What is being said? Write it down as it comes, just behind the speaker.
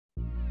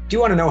Do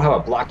you want to know how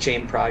a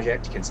blockchain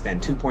project can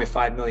spend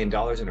 $2.5 million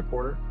in a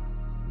quarter?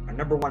 Our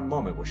number one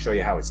moment will show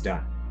you how it's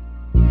done.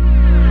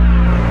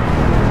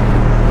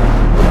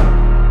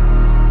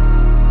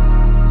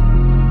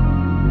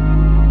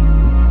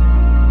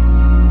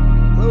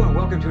 Hello and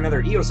welcome to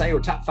another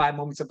EOSIO Top 5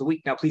 Moments of the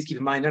Week. Now, please keep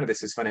in mind, none of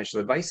this is financial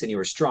advice and you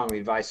are strongly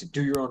advised to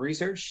do your own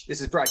research.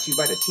 This is brought to you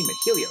by the team at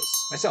Helios,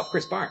 myself,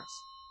 Chris Barnes.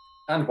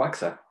 And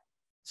Waxer.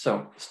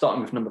 So,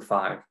 starting with number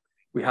 5,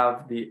 we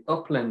have the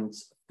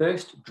Upland's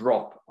first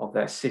drop of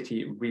their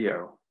city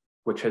Rio,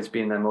 which has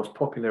been their most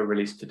popular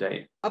release to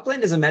date.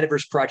 Upland is a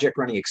metaverse project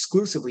running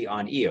exclusively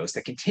on EOS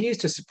that continues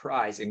to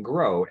surprise and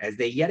grow as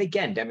they yet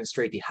again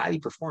demonstrate the highly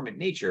performant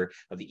nature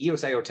of the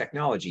EOSIO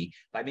technology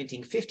by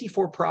minting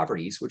 54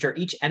 properties, which are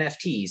each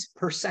NFTs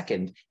per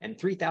second and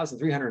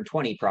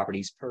 3,320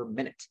 properties per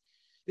minute.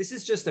 This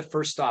is just the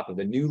first stop of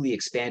the newly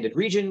expanded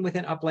region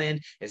within Upland,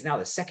 as now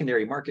the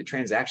secondary market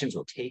transactions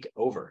will take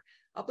over.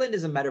 Upland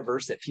is a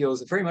metaverse that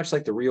feels very much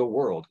like the real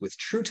world, with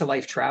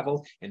true-to-life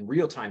travel and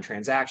real-time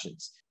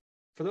transactions.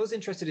 For those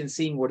interested in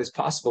seeing what is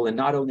possible in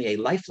not only a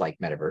lifelike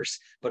metaverse,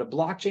 but a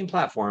blockchain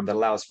platform that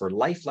allows for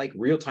lifelike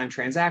real-time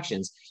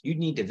transactions, you'd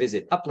need to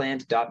visit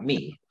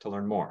upland.me to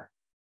learn more.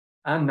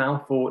 And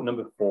now for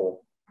number 4.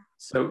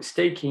 So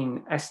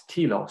staking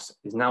Telos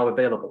is now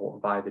available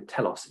via the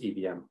Telos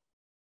EVM.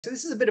 So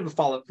this is a bit of a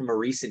follow-up from a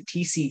recent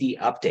TCD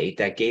update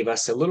that gave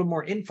us a little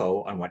more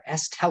info on what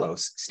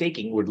Telos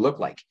staking would look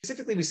like.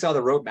 Specifically, we saw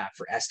the roadmap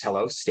for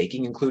Telos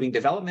staking, including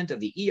development of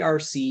the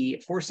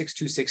ERC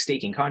 4626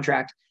 staking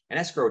contract, an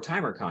escrow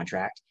timer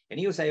contract, an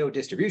EOSIO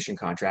distribution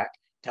contract,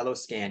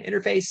 Telos scan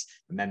interface,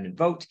 amendment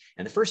vote,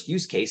 and the first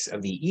use case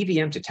of the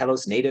EVM to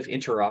Telos native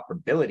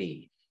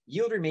interoperability.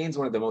 Yield remains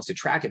one of the most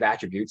attractive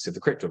attributes of the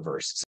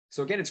cryptoverse.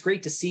 So again, it's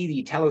great to see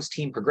the Telos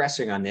team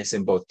progressing on this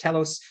in both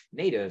Telos,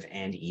 native,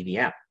 and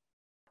EVM.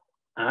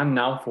 And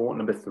now for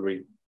number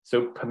 3.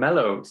 So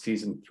Pomelo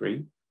Season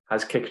 3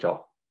 has kicked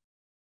off.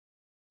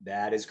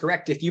 That is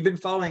correct. If you've been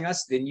following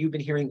us, then you've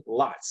been hearing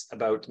lots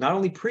about not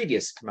only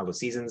previous Pomelo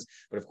seasons,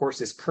 but of course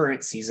this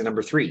current season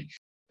number 3.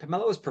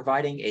 Pomelo is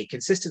providing a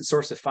consistent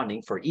source of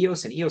funding for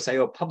EOS and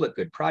EOSIO public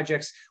good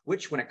projects,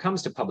 which when it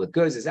comes to public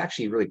goods is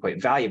actually really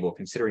quite valuable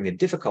considering the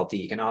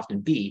difficulty it can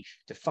often be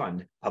to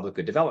fund public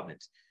good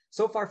development.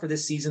 So far for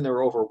this season, there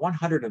are over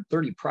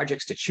 130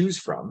 projects to choose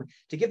from.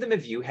 To give them a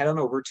view, head on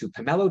over to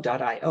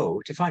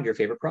pomelo.io to find your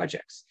favorite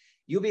projects.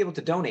 You'll be able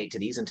to donate to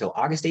these until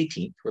August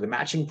 18th, where the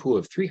matching pool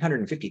of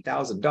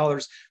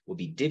 $350,000 will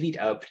be divvied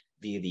up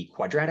via the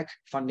quadratic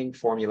funding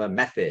formula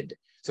method.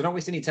 So don't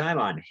waste any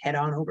time head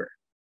on over.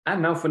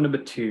 And now for number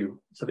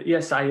 2. So the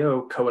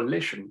EOSIO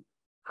Coalition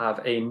have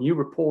a new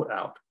report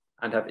out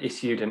and have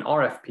issued an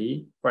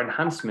RFP for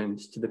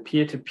enhancements to the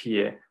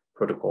peer-to-peer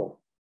protocol.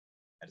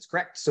 That is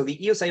correct. So the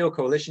EOSIO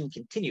Coalition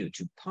continued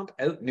to pump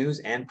out news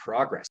and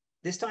progress.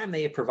 This time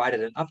they have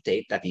provided an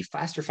update that the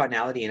faster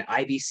finality and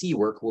IBC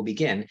work will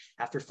begin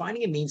after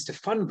finding a means to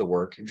fund the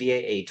work via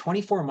a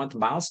 24-month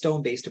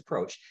milestone-based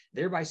approach,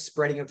 thereby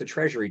spreading out the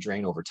treasury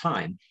drain over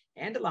time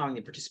and allowing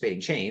the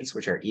participating chains,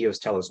 which are EOS,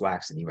 Telos,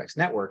 Wax, and UX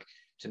Network,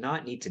 to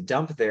not need to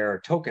dump their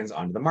tokens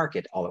onto the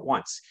market all at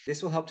once.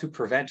 This will help to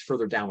prevent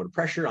further downward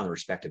pressure on the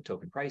respective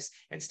token price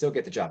and still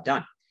get the job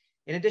done.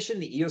 In addition,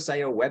 the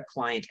EOSIO web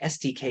client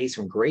SDKs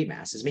from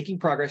Greymass is making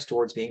progress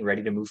towards being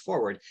ready to move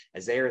forward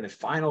as they are in the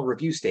final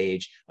review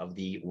stage of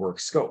the work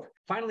scope.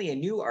 Finally, a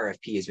new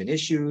RFP has been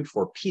issued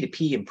for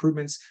P2P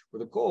improvements, where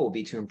the goal will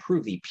be to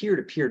improve the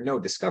peer-to-peer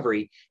node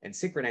discovery and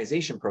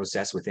synchronization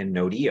process within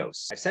Node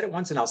EOS. I've said it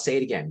once and I'll say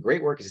it again.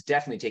 Great work is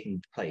definitely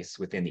taking place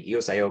within the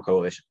EOSIO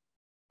Coalition.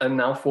 And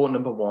now for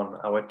number 1,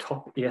 our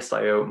top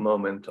EOSIO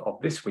moment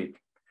of this week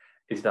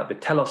is that the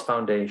Telos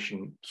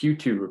Foundation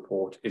Q2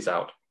 report is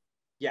out.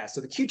 Yeah, so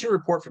the Q2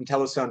 report from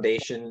Telos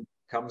Foundation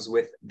comes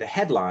with the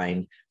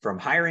headline, From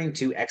Hiring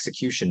to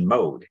Execution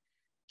Mode.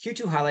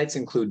 Q2 highlights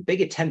include big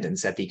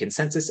attendance at the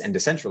Consensus and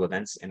Decentral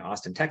events in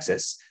Austin,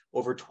 Texas.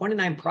 Over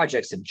 29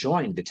 projects have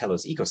joined the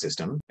Telos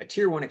ecosystem, a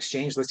Tier 1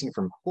 exchange listing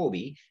from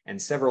Huobi, and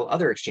several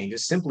other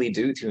exchanges simply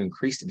due to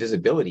increased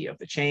visibility of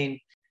the chain.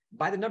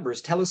 By the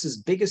numbers, Telos's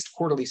biggest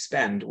quarterly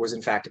spend was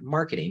in fact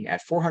marketing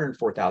at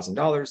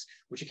 $404,000,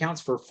 which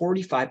accounts for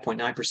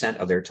 45.9%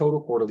 of their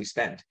total quarterly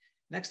spend.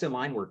 Next in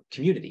line were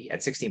community at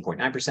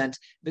 16.9%,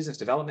 business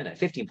development at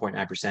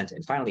 15.9%,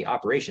 and finally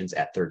operations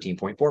at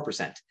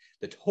 13.4%.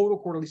 The total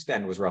quarterly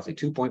spend was roughly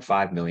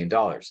 $2.5 million.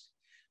 The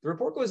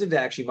report goes into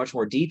actually much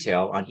more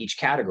detail on each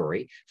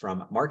category,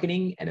 from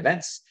marketing and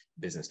events,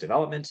 business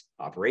development,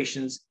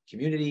 operations,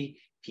 community,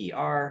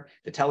 PR,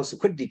 the Telos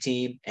liquidity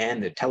team,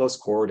 and the Telos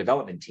core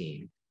development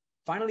team.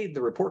 Finally,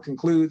 the report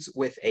concludes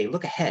with a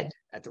look ahead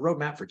at the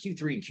roadmap for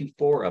Q3 and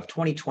Q4 of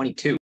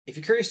 2022. If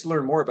you're curious to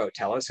learn more about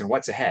Telos and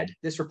what's ahead,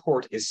 this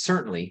report is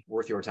certainly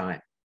worth your time.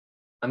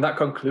 And that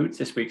concludes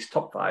this week's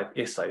top 5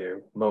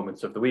 EOSIO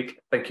moments of the week.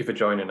 Thank you for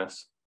joining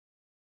us.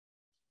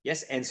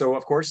 Yes, and so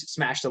of course,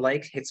 smash the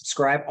like, hit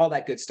subscribe, all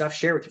that good stuff.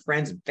 Share with your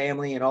friends and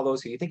family and all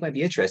those who you think might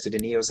be interested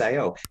in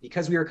EOSIO,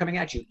 because we are coming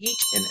at you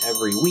each and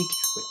every week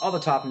with all the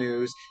top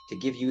news to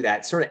give you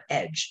that sort of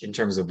edge in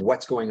terms of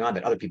what's going on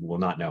that other people will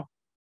not know.